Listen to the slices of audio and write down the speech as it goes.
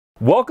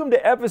Welcome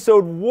to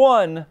episode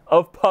 1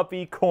 of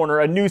Puppy Corner,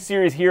 a new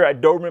series here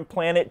at Doberman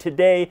Planet.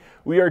 Today,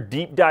 we are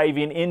deep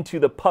diving into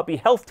the puppy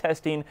health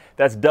testing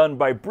that's done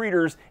by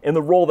breeders and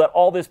the role that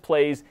all this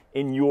plays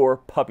in your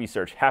puppy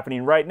search,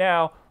 happening right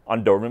now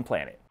on Doberman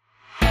Planet.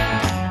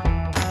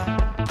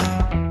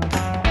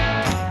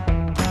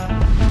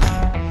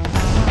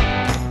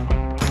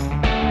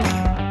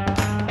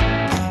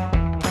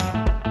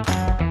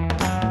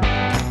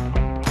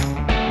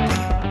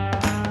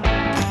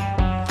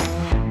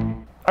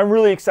 I'm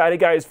really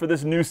excited, guys, for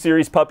this new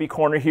series, Puppy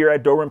Corner, here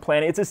at Doberman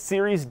Planet. It's a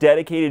series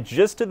dedicated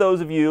just to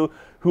those of you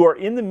who are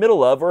in the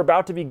middle of or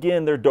about to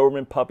begin their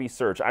Doberman puppy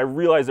search. I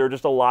realize there are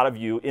just a lot of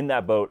you in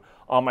that boat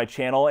on my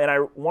channel, and I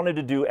wanted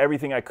to do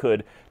everything I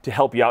could to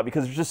help you out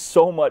because there's just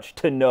so much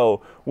to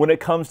know when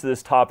it comes to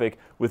this topic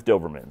with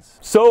Dobermans.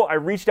 So I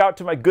reached out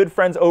to my good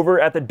friends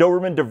over at the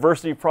Doberman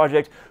Diversity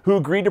Project who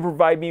agreed to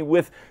provide me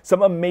with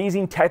some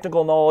amazing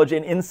technical knowledge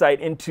and insight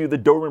into the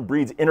Doberman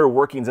breed's inner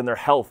workings and their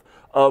health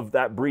of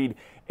that breed,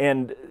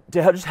 and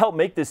to just help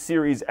make this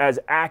series as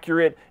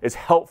accurate, as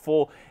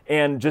helpful,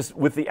 and just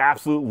with the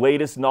absolute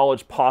latest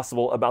knowledge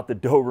possible about the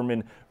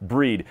Doberman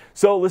breed.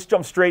 So let's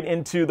jump straight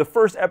into the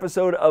first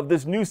episode of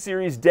this new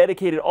series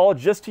dedicated all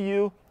just to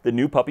you, the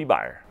new puppy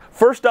buyer.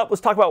 First up,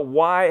 let's talk about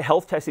why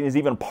health testing is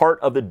even part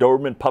of the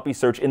Doberman puppy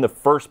search in the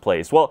first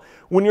place. Well,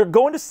 when you're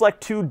going to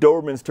select 2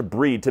 Dobermans to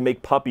breed to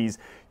make puppies,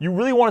 you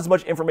really want as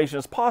much information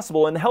as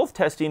possible, and health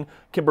testing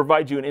can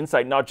provide you an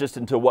insight not just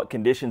into what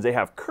conditions they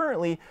have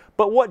currently,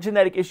 but what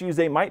genetic issues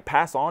they might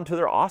pass on to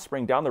their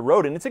offspring down the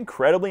road. And it's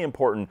incredibly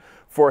important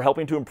for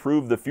helping to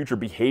improve the future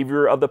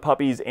behavior of the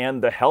puppies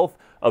and the health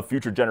of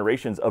future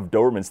generations of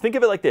Dobermans. Think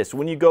of it like this: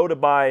 when you go to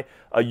buy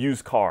a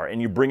used car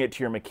and you bring it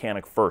to your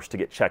mechanic first to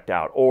get checked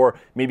out, or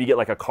maybe you get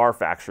like a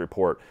Carfax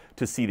report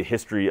to see the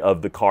history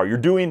of the car. You're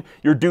doing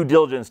your due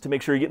diligence to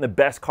make sure you're getting the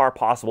best car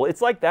possible.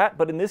 It's like that,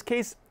 but in this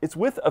case, it's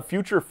with a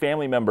future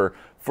family member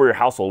for your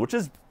household, which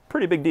is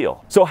pretty big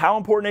deal. So how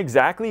important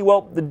exactly?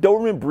 Well, the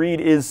Doberman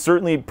breed is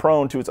certainly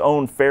prone to its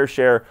own fair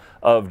share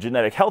of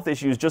genetic health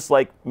issues, just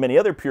like many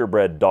other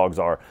purebred dogs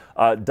are.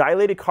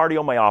 Dilated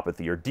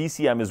Cardiomyopathy, or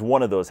DCM, is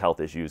one of those health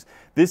issues.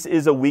 This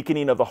is a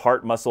weakening of the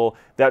heart muscle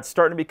that's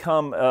starting to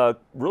become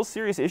real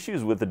serious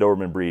issues with the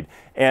Doberman breed.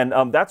 And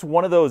that's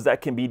one of those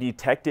that can be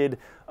detected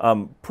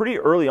pretty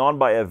early on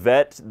by a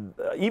vet,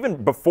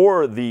 even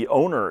before the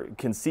owner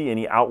can see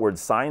any outward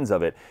signs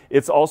of it.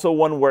 It's also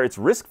one where its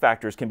risk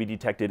factors can be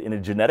detected in a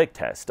genetic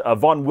test.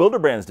 Von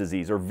Willebrand's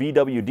disease, or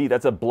VWD,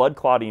 that's a blood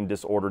clotting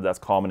disorder that's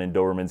common in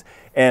Dobermans,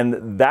 and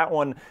that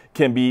one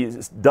can be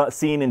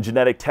seen in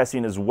genetic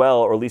testing as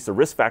well, or at least the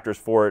risk factors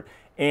for it.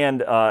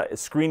 And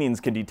screenings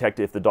can detect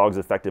if the dog's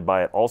affected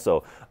by it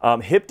also.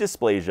 Hip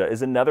dysplasia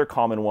is another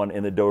common one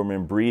in the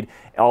Doberman breed,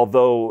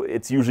 although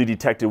it's usually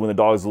detected when the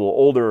dog is a little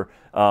older,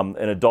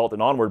 an adult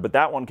and onward, but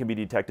that one can be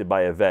detected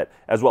by a vet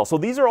as well. So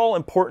these are all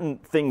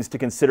important things to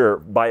consider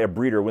by a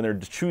breeder when they're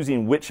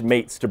choosing which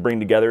mates to bring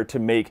together to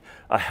make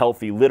a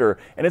healthy litter.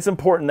 And it's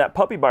important that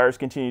puppy buyers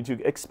continue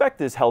to expect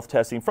this health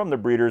testing from the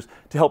breeders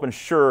to help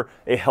ensure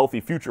a healthy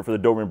future for the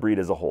Doberman breed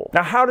as a whole.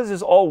 Now, how does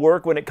this all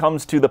work when it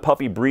comes to the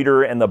puppy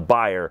breeder and the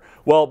buyer?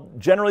 Well,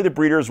 generally the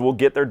breeders will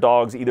get their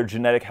dogs either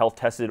genetic health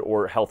tested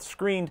or health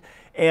screened,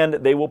 and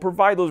they will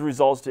provide those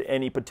results to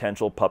any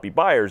potential puppy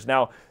buyers.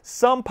 Now,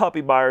 some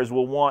puppy buyers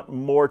will want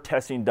more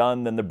testing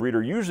done than the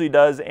breeder usually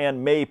does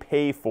and may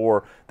pay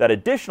for that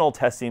additional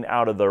testing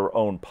out of their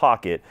own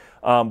pocket.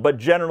 But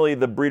generally,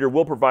 the breeder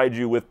will provide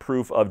you with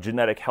proof of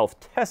genetic health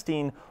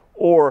testing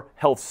or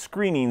health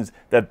screenings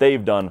that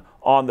they've done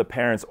on the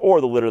parents or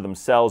the litter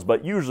themselves,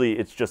 but usually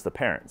it's just the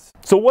parents.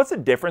 So what's the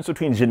difference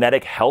between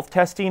genetic health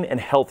testing and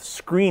health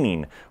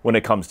screening when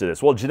it comes to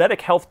this? Well, genetic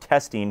health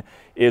testing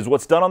is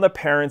what's done on the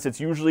parents. It's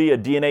usually a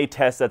DNA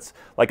test that's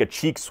like a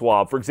cheek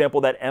swab. For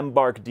example, that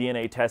Embark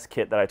DNA test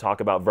kit that I talk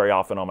about very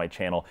often on my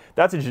channel,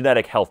 that's a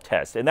genetic health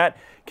test. And that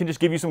can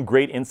just give you some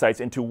great insights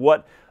into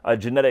what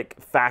genetic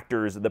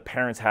factors the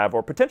parents have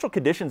or potential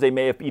conditions they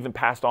may have even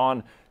passed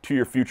on to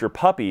your future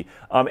puppy.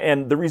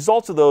 And the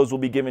results of those will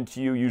be given to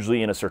you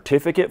usually in a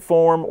certificate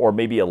form or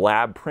maybe a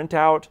lab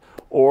printout,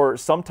 or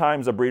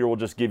sometimes a breeder will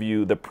just give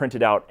you the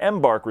printed out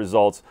Embark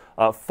results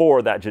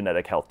for that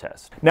genetic health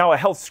test. Now, a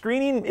health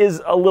screening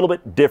is a little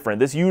bit different.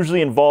 This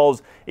usually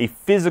involves a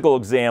physical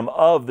exam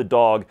of the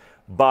dog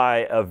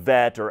by a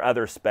vet or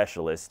other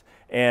specialist.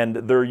 And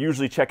they're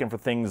usually checking for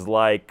things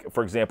like,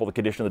 for example, the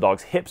condition of the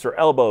dog's hips or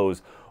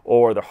elbows,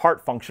 or the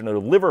heart function or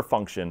the liver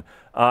function.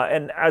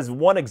 And as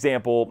one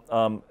example,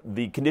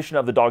 the condition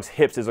of the dog's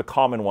hips is a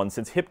common one,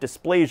 since hip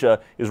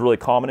dysplasia is really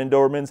common in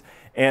Dobermans,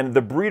 and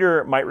the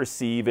breeder might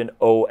receive an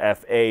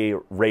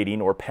OFA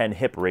rating or pen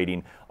hip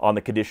rating on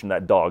the condition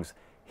of that dog's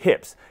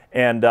hips.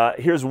 And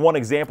here's one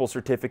example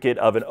certificate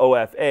of an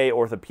OFA,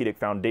 Orthopedic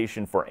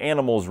Foundation for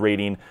Animals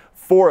rating,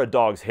 for a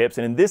dog's hips.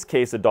 And in this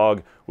case, the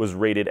dog was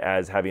rated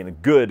as having a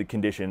good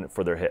condition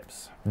for their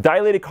hips.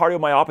 Dilated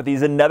cardiomyopathy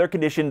is another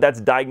condition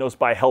that's diagnosed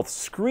by health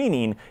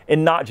screening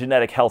and not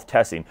genetic health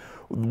testing.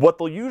 What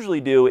they'll usually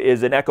do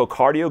is an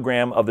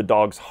echocardiogram of the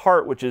dog's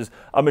heart, which is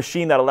a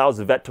machine that allows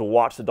the vet to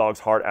watch the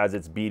dog's heart as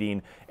it's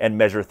beating and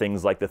measure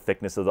things like the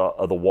thickness of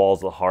the walls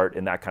of the heart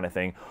and that kind of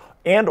thing.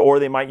 And or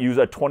they might use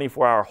a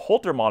 24-hour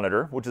Holter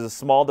monitor, which is a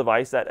small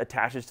device that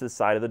attaches to the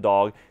side of the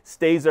dog,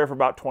 stays there for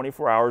about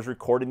 24 hours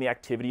recording the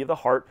activity of the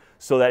heart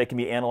so that it can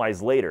be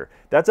analyzed later.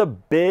 That's a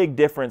big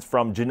difference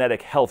from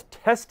genetic health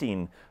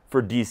testing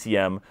for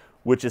DCM,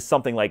 which is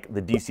something like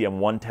the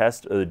DCM1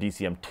 test or the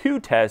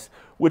DCM2 test,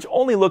 which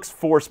only looks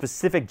for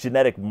specific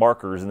genetic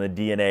markers in the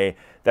DNA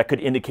that could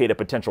indicate a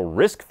potential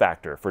risk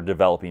factor for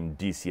developing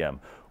DCM.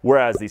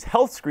 Whereas these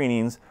health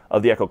screenings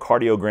of the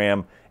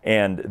echocardiogram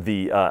and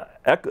the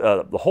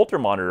Holter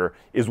monitor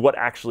is what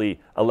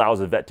actually allows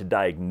a vet to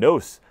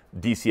diagnose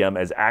DCM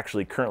as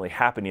actually currently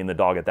happening in the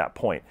dog at that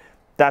point.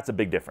 That's a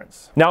big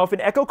difference. Now, if an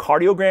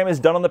echocardiogram is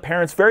done on the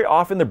parents, very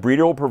often the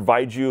breeder will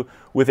provide you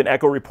with an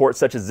echo report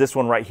such as this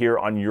one right here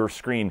on your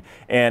screen.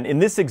 And in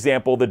this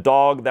example, the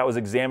dog that was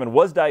examined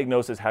was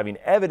diagnosed as having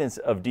evidence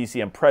of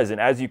DCM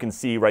present, as you can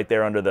see right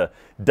there under the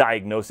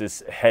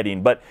diagnosis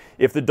heading. But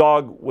if the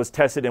dog was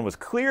tested and was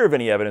clear of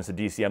any evidence of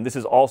DCM, this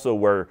is also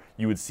where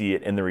you would see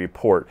it in the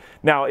report.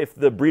 Now, if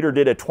the breeder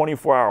did a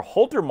 24-hour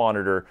Holter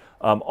monitor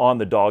on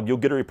the dog, you'll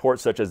get a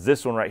report such as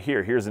this one right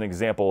here. Here's an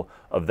example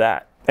of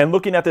that. And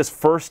looking at this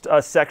first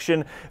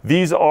section,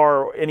 these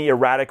are any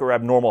erratic or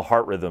abnormal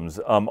heart rhythms.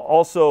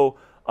 Also,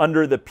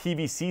 under the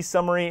PVC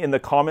summary in the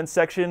comments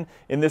section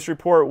in this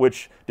report,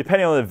 which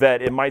depending on the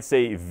vet, it might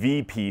say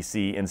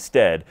VPC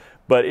instead,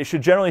 but it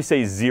should generally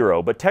say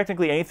 0. But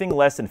technically anything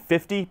less than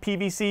 50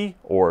 PVC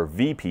or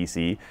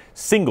VPC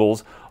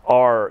singles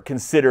are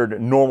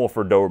considered normal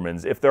for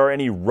Dobermans. If there are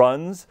any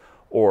runs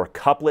or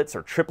couplets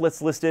or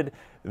triplets listed,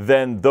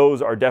 then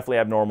those are definitely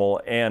abnormal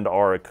and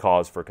are a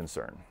cause for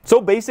concern. So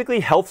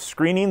basically, health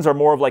screenings are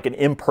more of like an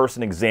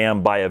in-person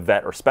exam by a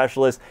vet or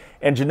specialist,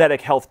 and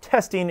genetic health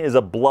testing is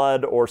a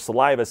blood or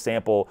saliva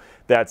sample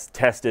that's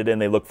tested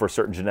and they look for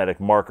certain genetic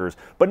markers.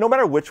 But no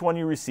matter which one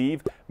you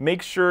receive,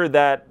 make sure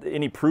that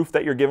any proof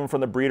that you're given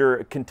from the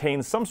breeder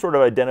contains some sort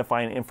of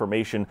identifying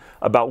information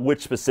about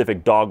which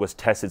specific dog was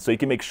tested, so you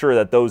can make sure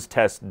that those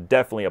tests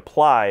definitely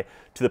apply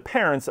to the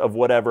parents of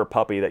whatever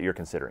puppy that you're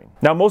considering.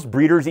 Now, most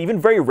breeders, even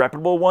very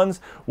reputable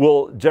ones,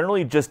 will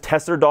generally just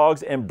test their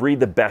dogs and breed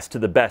the best to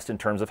the best in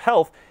terms of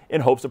health in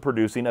hopes of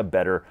producing a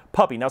better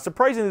puppy. Now,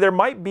 surprisingly, there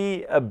might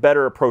be a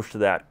better approach to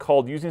that,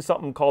 called using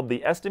something called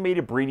the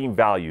estimated breeding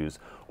values,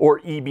 or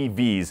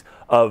EBVs,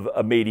 of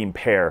a mating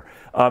pair.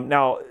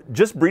 Now,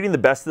 just breeding the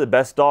best of the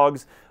best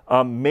dogs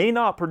may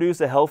not produce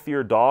a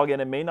healthier dog,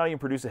 and it may not even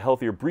produce a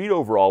healthier breed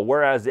overall,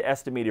 whereas the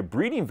estimated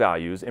breeding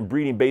values and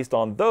breeding based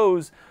on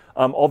those,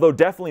 although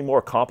definitely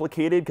more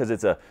complicated because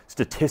it's a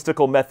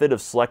statistical method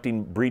of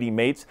selecting breeding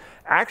mates,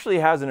 actually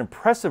has an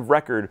impressive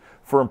record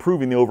for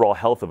improving the overall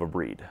health of a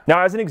breed.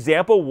 Now, as an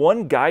example,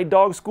 one guide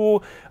dog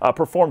school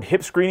performed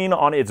hip screening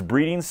on its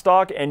breeding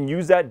stock and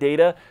used that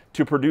data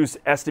to produce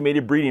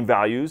estimated breeding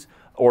values,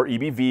 or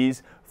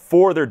EBVs,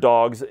 for their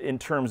dogs in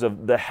terms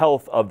of the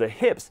health of the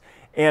hips.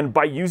 And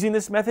by using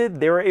this method,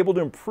 they were able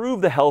to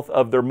improve the health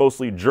of their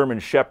mostly German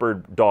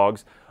Shepherd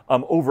dogs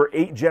over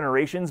 8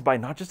 generations by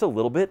not just a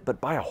little bit, but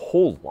by a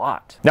whole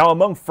lot. Now,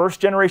 among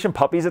first-generation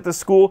puppies at this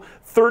school,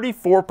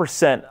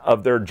 34%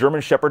 of their German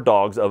Shepherd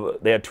dogs,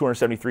 they had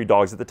 273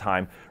 dogs at the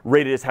time,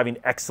 rated as having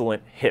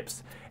excellent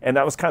hips. And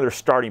that was kind of their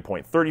starting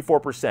point,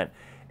 34%.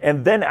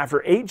 And then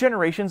after 8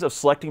 generations of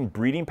selecting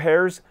breeding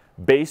pairs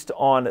based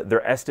on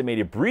their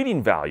estimated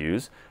breeding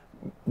values,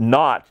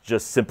 not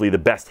just simply the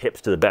best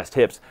hips to the best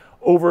hips,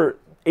 over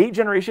 8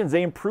 generations,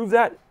 they improved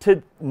that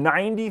to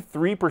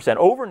 93%,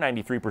 over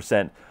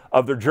 93%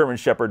 of their German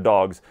Shepherd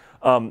dogs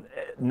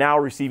now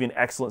receiving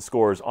excellent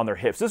scores on their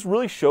hips. This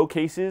really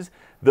showcases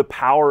the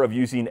power of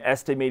using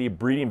estimated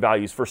breeding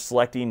values for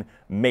selecting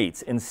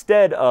mates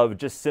instead of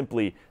just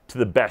simply to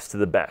the best of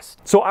the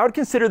best. So I would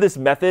consider this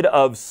method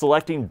of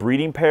selecting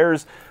breeding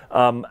pairs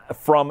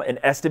from an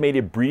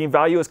estimated breeding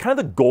value as kind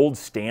of the gold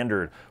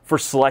standard for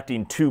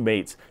selecting 2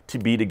 mates to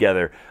be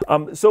together.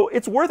 So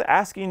it's worth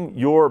asking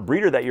your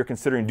breeder that you're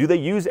considering, do they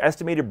use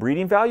estimated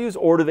breeding values,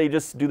 or do they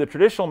just do the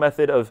traditional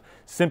method of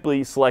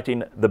simply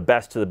selecting the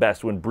best to the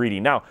best when breeding?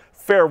 Now,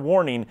 fair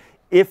warning,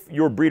 if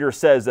your breeder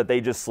says that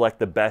they just select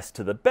the best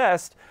to the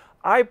best,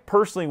 I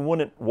personally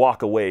wouldn't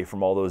walk away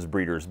from all those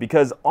breeders,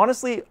 because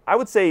honestly, I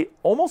would say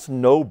almost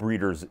no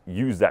breeders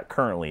use that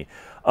currently.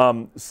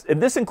 And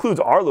this includes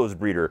Arlo's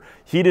breeder.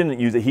 He didn't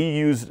use it. He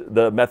used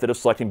the method of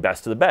selecting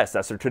best to the best.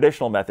 That's their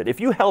traditional method. If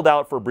you held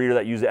out for a breeder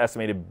that used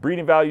estimated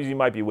breeding values, you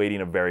might be waiting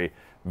a very,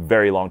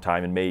 very long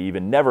time and may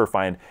even never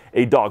find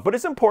a dog. But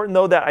it's important,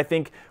 though, that I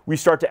think we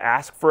start to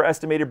ask for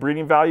estimated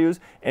breeding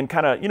values and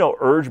kind of,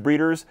 urge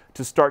breeders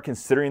to start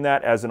considering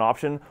that as an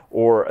option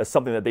or as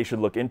something that they should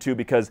look into,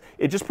 because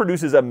it just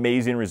produces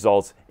amazing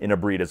results in a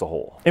breed as a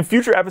whole. In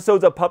future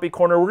episodes of Puppy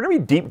Corner, we're going to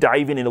be deep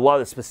diving into a lot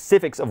of the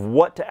specifics of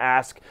what to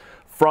ask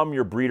from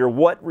your breeder,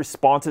 what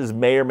responses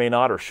may or may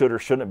not or should or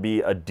shouldn't be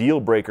a deal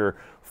breaker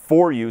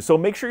for you. So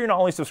make sure you're not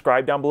only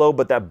subscribed down below,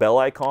 but that bell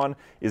icon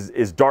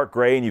is dark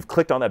gray, and you've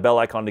clicked on that bell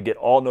icon to get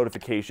all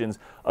notifications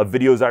of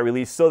videos I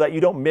release so that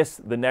you don't miss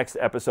the next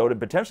episode and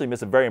potentially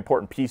miss a very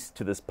important piece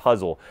to this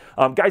puzzle.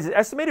 Guys, the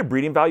estimated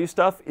breeding value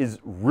stuff is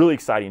really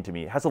exciting to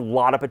me. It has a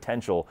lot of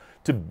potential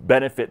to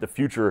benefit the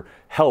future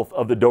health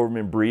of the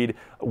Doberman breed.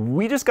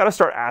 We just got to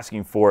start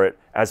asking for it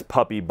as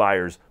puppy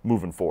buyers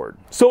moving forward.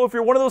 So if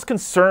you're one of those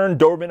concerned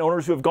Doberman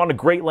owners who have gone to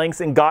great lengths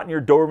and gotten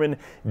your Doberman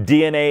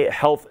DNA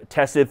health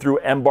tested through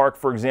Embark,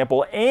 for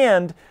example,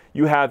 and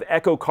you have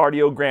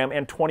echocardiogram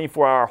and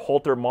 24-hour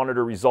Holter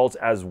monitor results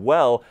as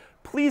well,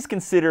 please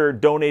consider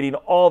donating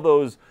all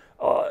those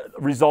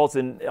results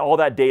and all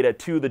that data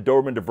to the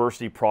Doberman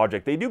Diversity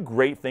Project. They do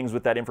great things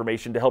with that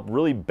information to help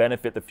really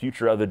benefit the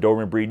future of the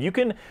Doberman breed. You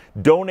can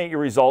donate your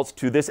results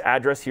to this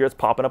address here. It's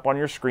popping up on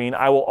your screen.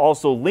 I will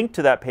also link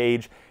to that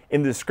page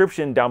in the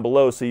description down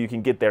below so you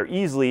can get there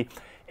easily.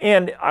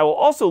 And I will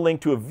also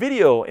link to a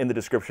video in the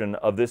description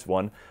of this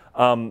one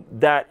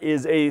that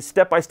is a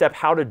step-by-step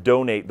how to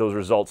donate those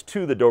results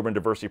to the Doberman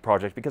Diversity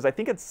Project, because I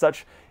think it's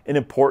such an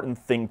important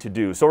thing to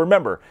do. So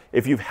remember,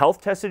 if you've health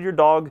tested your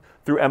dog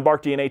through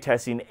Embark DNA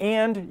testing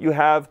and you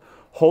have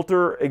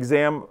Holter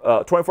exam,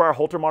 24-hour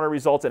Holter monitor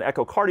results and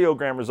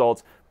echocardiogram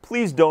results,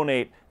 please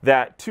donate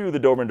that to the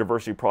Doberman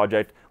Diversity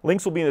Project.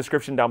 Links will be in the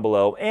description down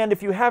below. And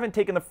if you haven't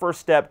taken the first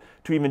step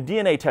to even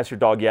DNA test your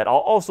dog yet, I'll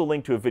also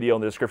link to a video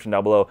in the description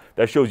down below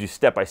that shows you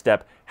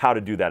step-by-step how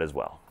to do that as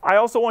well. I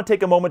also want to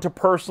take a moment to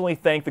personally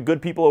thank the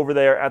good people over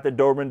there at the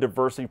Doberman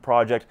Diversity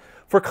Project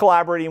for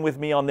collaborating with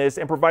me on this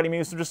and providing me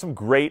with just some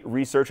great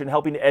research and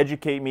helping to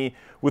educate me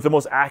with the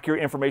most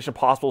accurate information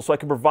possible so I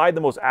can provide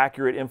the most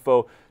accurate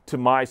info to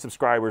my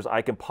subscribers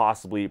I can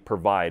possibly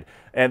provide.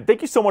 And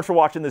thank you so much for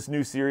watching this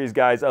new series,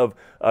 guys, of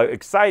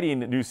exciting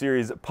new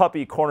series,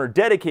 Puppy Corner,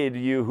 dedicated to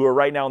you who are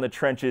right now in the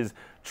trenches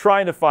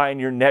trying to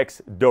find your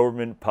next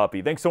Doberman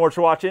puppy. Thanks so much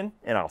for watching,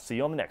 and I'll see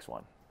you on the next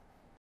one.